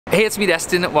Hey, it's me,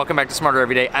 Destin. Welcome back to Smarter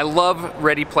Every Day. I love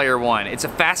Ready Player One. It's a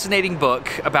fascinating book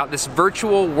about this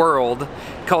virtual world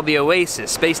called the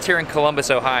Oasis, based here in Columbus,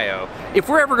 Ohio. If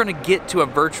we're ever going to get to a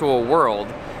virtual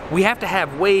world, we have to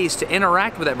have ways to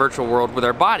interact with that virtual world with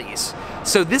our bodies.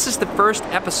 So this is the first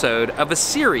episode of a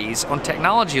series on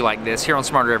technology like this here on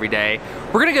Smarter Every Day.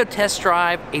 We're gonna go test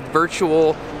drive a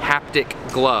virtual haptic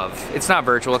glove. It's not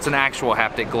virtual, it's an actual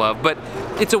haptic glove, but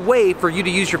it's a way for you to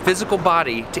use your physical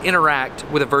body to interact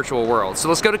with a virtual world. So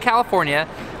let's go to California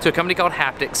to a company called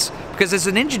HaptX, because as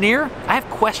an engineer, I have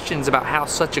questions about how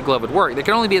such a glove would work. There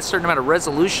can only be a certain amount of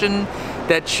resolution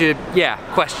that should,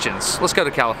 questions. Let's go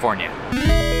to California.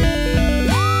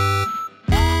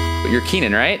 You're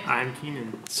Keenan, right? I'm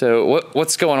Keenan. So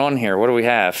what's going on here? What do we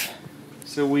have?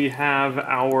 So we have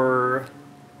our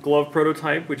glove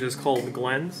prototype, which is called the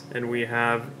Glens, and we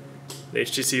have the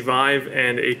HTC Vive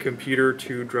and a computer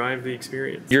to drive the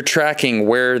experience. You're tracking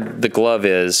where the glove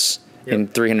is in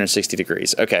 360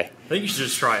 degrees. Okay. I think you should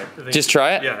just try it. Just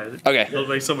try it? Yeah. Okay. It'll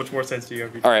make so much more sense to you.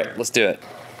 All right, let's do it.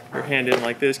 Your hand in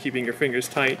like this, keeping your fingers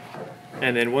tight,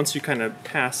 and then once you kind of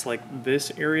pass like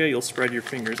this area, you'll spread your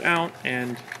fingers out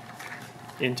and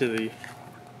into the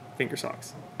finger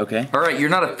socks. Okay. All right, you're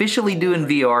not officially doing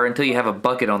VR until you have a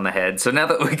bucket on the head. So now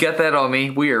that we got that on me,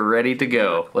 we are ready to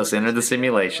go. Let's enter the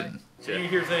simulation. So you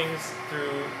hear things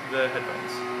through the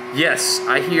headphones? Yes,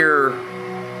 I hear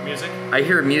music. I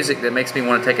hear music that makes me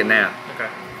want to take a nap. Okay.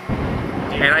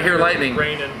 And I hear lightning.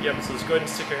 Rain and, yep, so just go ahead and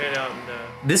stick your hand out and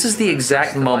this is the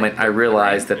exact moment I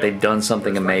realized that they've done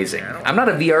something amazing. I'm not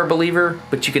a VR believer,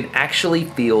 but you can actually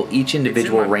feel each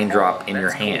individual raindrop in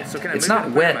your hand. It's not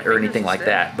wet or anything like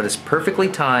that, but it's perfectly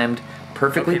timed,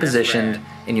 perfectly positioned,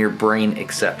 and your brain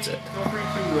accepts it. Feel free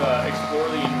to explore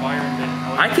the environment.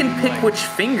 I can pick which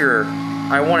finger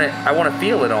I want to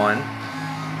feel it on.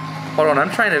 Hold on,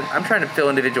 I'm trying to feel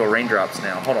individual raindrops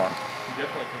now. Hold on. You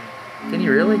definitely can. Can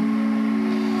you really? So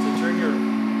turn your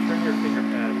finger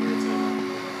pad where it's in.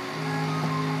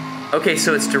 Okay,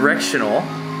 so it's directional.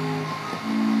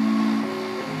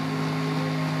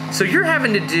 So you're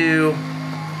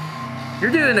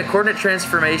doing a coordinate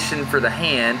transformation for the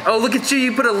hand. Oh, look at you,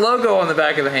 you put a logo on the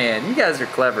back of the hand. You guys are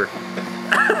clever.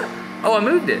 Oh, I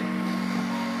moved it.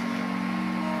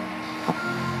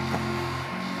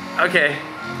 Okay.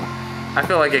 I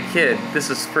feel like a kid. This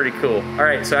is pretty cool. All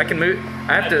right, so I can move.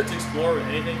 I have to just explore with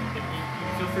anything. You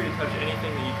can feel free to touch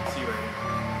anything that you can see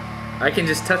right now. I can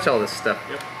just touch all this stuff.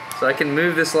 Yep. So I can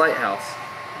move this lighthouse.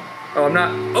 Oh, I'm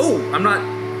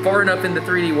not far enough in the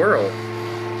 3D world.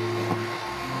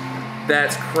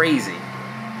 That's crazy.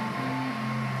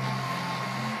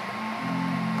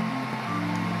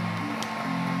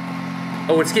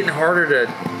 Oh, it's getting harder to...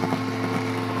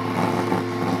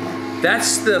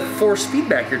 That's the force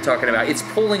feedback you're talking about. It's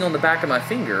pulling on the back of my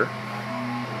finger.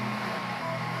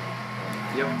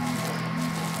 Yep.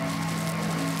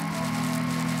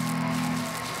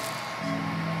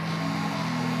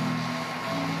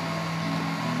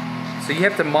 So you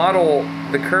have to model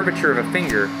the curvature of a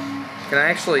finger. Can I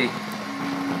actually...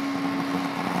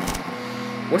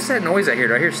 What's that noise I hear?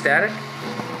 Do I hear static?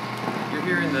 You're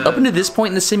hearing the... Up until this point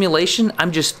in the simulation,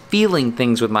 I'm just feeling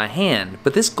things with my hand,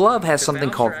 but this glove has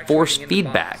something called force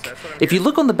feedback. If you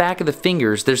look on the back of the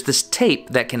fingers, there's this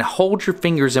tape that can hold your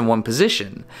fingers in one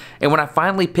position. And when I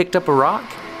finally picked up a rock,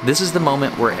 this is the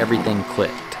moment where everything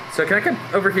clicked. So can I come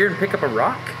over here and pick up a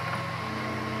rock?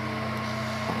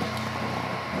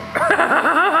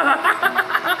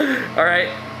 Alright,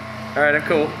 I'm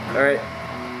cool. Alright.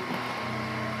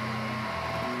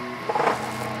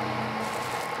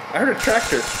 I heard a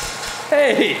tractor.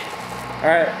 Hey!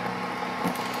 Alright.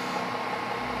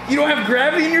 You don't have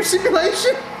gravity in your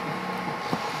simulation?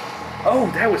 Oh,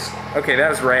 that was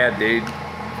rad, dude.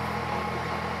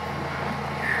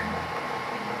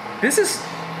 This is...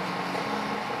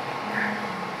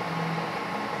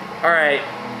 Alright,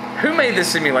 who made this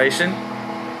simulation?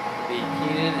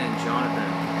 Keenan and Jonathan.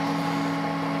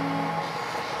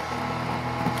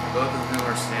 Both of whom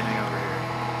are standing over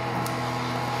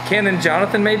here. Ken and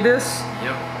Jonathan made this?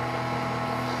 Yep.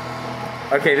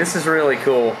 Okay, this is really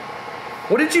cool.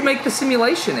 What did you make the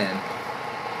simulation in?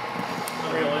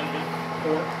 Unreal Engine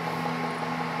 4.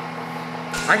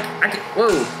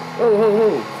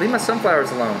 Whoa. Leave my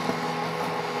sunflowers alone.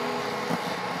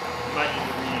 You might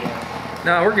need to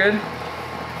No, we're good.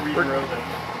 regrow them.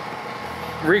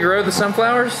 Regrow the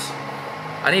sunflowers?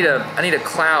 I need a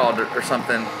cloud or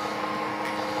something.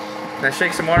 Can I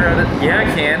shake some water out of it? Yeah, I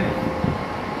can.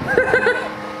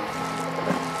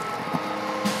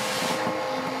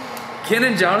 Ken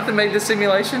and Jonathan made this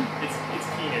simulation? It's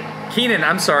Keenan. Keenan,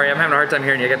 I'm sorry, I'm having a hard time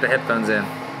hearing you. I got the headphones in.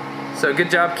 So good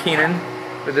job, Keenan.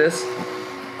 with this.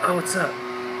 Oh, what's up?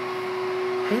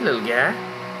 Hey, little guy.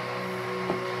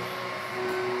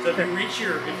 So if you reach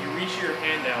your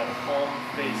hand out, palm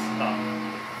face up,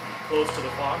 close to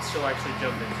the fox, she'll actually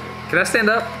jump into it. Can I stand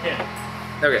up?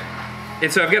 Yeah. Okay.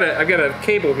 And so I've got a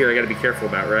cable here I got to be careful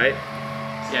about, right?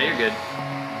 Yeah, you're good.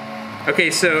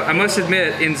 Okay, so I must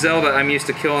admit, in Zelda, I'm used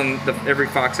to killing every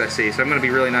fox I see, so I'm going to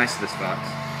be really nice to this fox.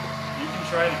 You can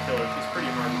try to kill her. She's pretty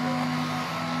hard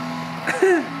to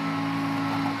kill.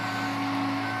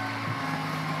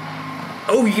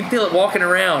 Oh, you can feel it walking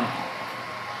around.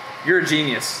 You're a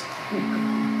genius.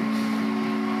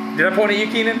 Did I point at you,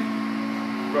 Keenan?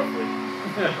 Roughly.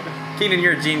 Keenan,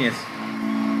 you're a genius.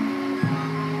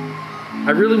 I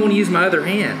really want to use my other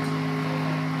hand.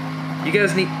 You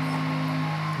guys need...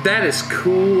 That is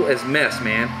cool as mess,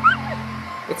 man.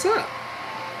 What's up?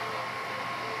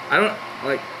 I don't,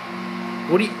 like,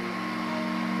 what do you...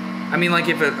 I mean, like,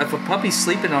 if a puppy's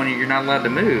sleeping on you, you're not allowed to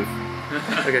move.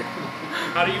 Okay.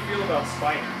 How do you feel about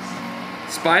spiders?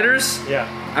 Spiders? Yeah.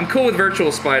 I'm cool with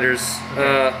virtual spiders.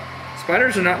 Okay.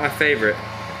 Spiders are not my favorite.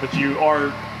 But you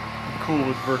are cool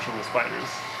with virtual spiders.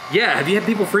 Yeah, have you had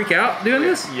people freak out doing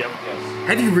this? Yep. Yes.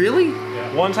 Have you really?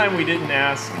 Yeah. One time we didn't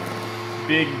ask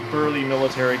big burly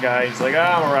military guy, he's like,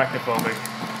 I'm arachnophobic.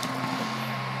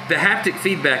 The haptic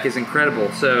feedback is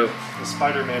incredible, so... The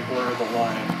Spider-Man blur the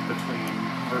line between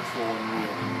virtual and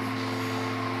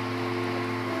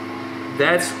real.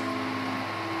 That's...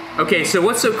 Okay, so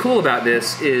what's so cool about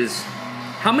this is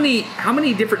how many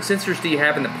different sensors do you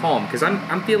have in the palm? Because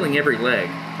I'm feeling every leg.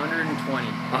 120.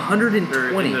 120.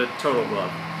 They're in the total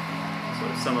glove. So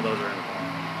some of those are in the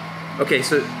palm. Okay,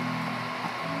 so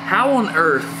how on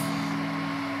earth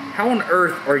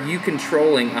are you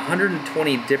controlling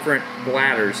 120 different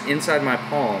bladders inside my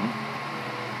palm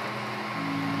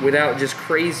without just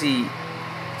crazy?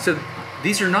 So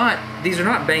these are not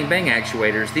bang bang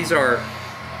actuators. These are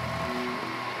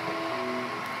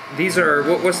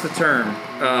what's the term?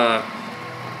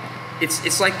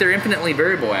 It's like they're infinitely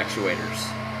variable actuators.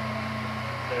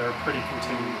 They're pretty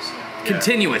continuous. Yeah.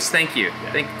 Continuous. Thank you.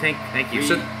 Yeah. Thank you.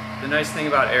 So the nice thing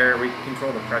about air, we can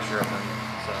control the pressure of them.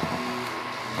 So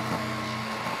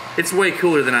it's way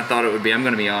cooler than I thought it would be. I'm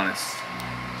going to be honest.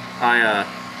 I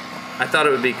thought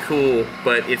it would be cool,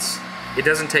 but it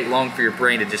doesn't take long for your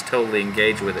brain to just totally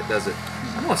engage with it, does it?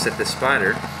 I'm going to set this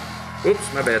spider.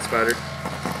 Oops, my bad, spider.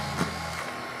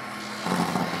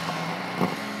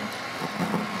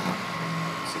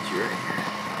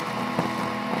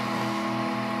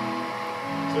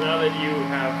 So now that you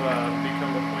have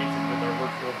become acquainted with our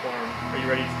virtual farm, are you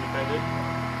ready to defend it?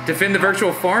 Defend the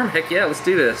virtual farm? Heck yeah, let's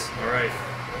do this. All right.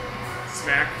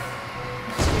 Smack.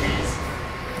 Squeeze.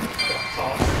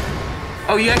 Toss.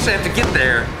 Oh, you actually have to get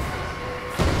there.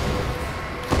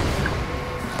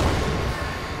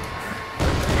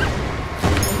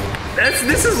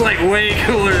 This is like way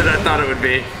cooler than I thought it would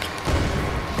be.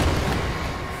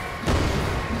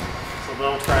 So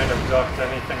they'll try and abduct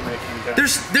anything they can get.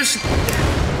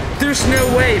 There's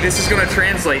no way this is going to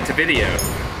translate to video.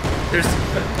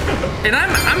 And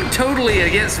I'm totally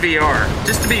against VR.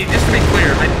 Just to be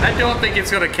clear, I don't think it's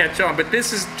going to catch on, but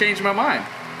this has changed my mind.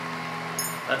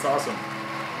 that's awesome.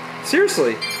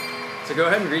 Seriously. So go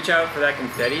ahead and reach out for that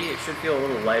confetti. It should feel a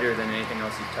little lighter than anything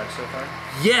else you've touched so far.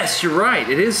 Yes, you're right.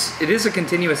 It is a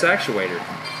continuous actuator.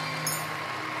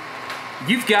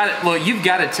 You've got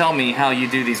to tell me how you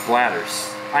do these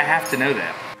bladders. I have to know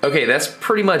that. Okay, that's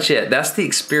pretty much it. That's the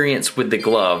experience with the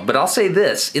glove. But I'll say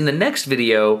this, in the next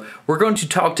video, we're going to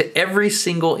talk to every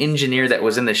single engineer that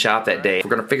was in the shop that day.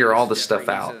 We're gonna figure all this stuff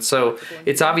out. So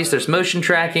it's obvious there's motion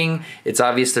tracking. It's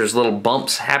obvious there's little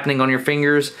bumps happening on your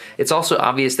fingers. It's also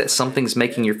obvious that something's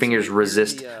making your fingers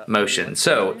resist motion.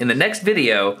 So in the next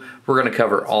video, we're gonna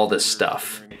cover all this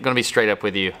stuff. I'm gonna be straight up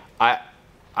with you. I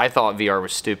thought VR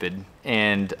was stupid,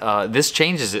 and this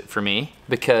changes it for me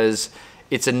because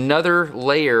it's another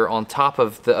layer on top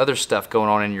of the other stuff going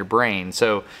on in your brain.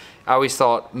 So I always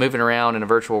thought moving around in a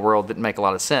virtual world didn't make a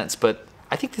lot of sense, but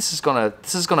I think this is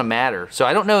gonna matter. So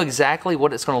I don't know exactly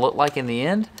what it's gonna look like in the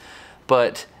end,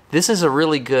 but this is a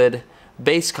really good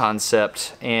base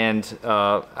concept, and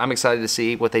I'm excited to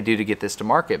see what they do to get this to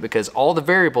market, because all the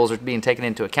variables are being taken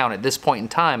into account at this point in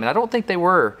time, and I don't think they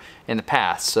were in the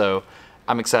past. So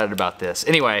I'm excited about this.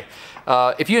 Anyway,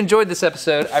 if you enjoyed this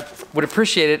episode, I would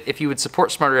appreciate it if you would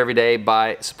support Smarter Every Day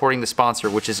by supporting the sponsor,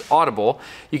 which is Audible.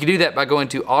 You can do that by going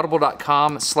to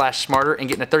audible.com/smarter and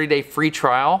getting a 30-day free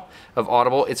trial of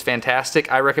Audible. It's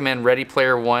fantastic. I recommend Ready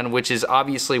Player One, which is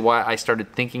obviously why I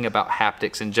started thinking about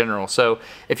haptics in general. So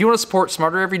if you want to support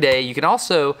Smarter Every Day, you can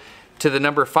also to the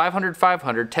number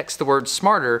 500-500, text the word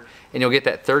smarter, and you'll get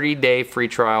that 30-day free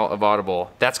trial of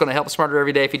Audible. That's gonna help Smarter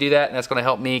Every Day if you do that, and that's gonna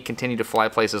help me continue to fly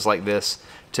places like this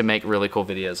to make really cool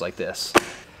videos like this.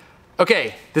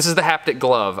 Okay, this is the Haptic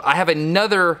Glove. I have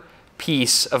another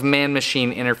piece of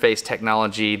man-machine interface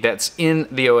technology that's in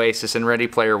the Oasis and Ready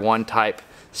Player One type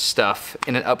stuff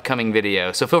in an upcoming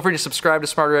video. So feel free to subscribe to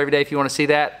Smarter Every Day if you wanna see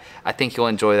that. I think you'll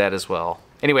enjoy that as well.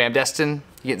 Anyway, I'm Destin,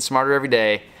 you're getting smarter every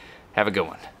day. Have a good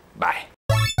one. Bye.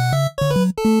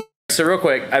 So real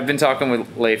quick, I've been talking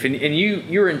with Leif, and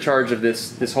you're in charge of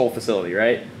this whole facility,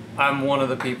 right? I'm one of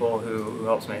the people who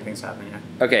helps make things happen, yeah.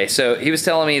 Okay, so he was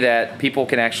telling me that people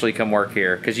can actually come work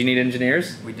here, because you need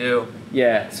engineers? We do.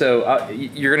 Yeah, so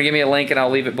you're gonna give me a link and I'll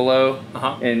leave it below,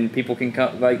 Uh-huh. and people can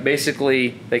come, like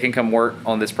basically, they can come work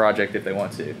on this project if they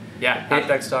want to. Yeah,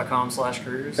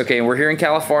 HaptX.com/careers. Okay, and we're here in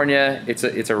California. It's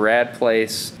a rad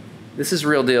place. This is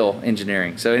real deal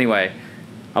engineering. So anyway,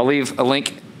 I'll leave a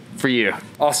link for you.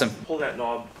 Awesome. Pull that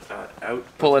knob out.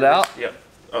 Pull it out? Yep.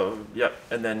 Oh, yep.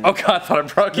 And then. Oh God, I thought I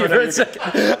broke you for a second.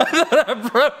 I thought I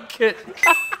broke it.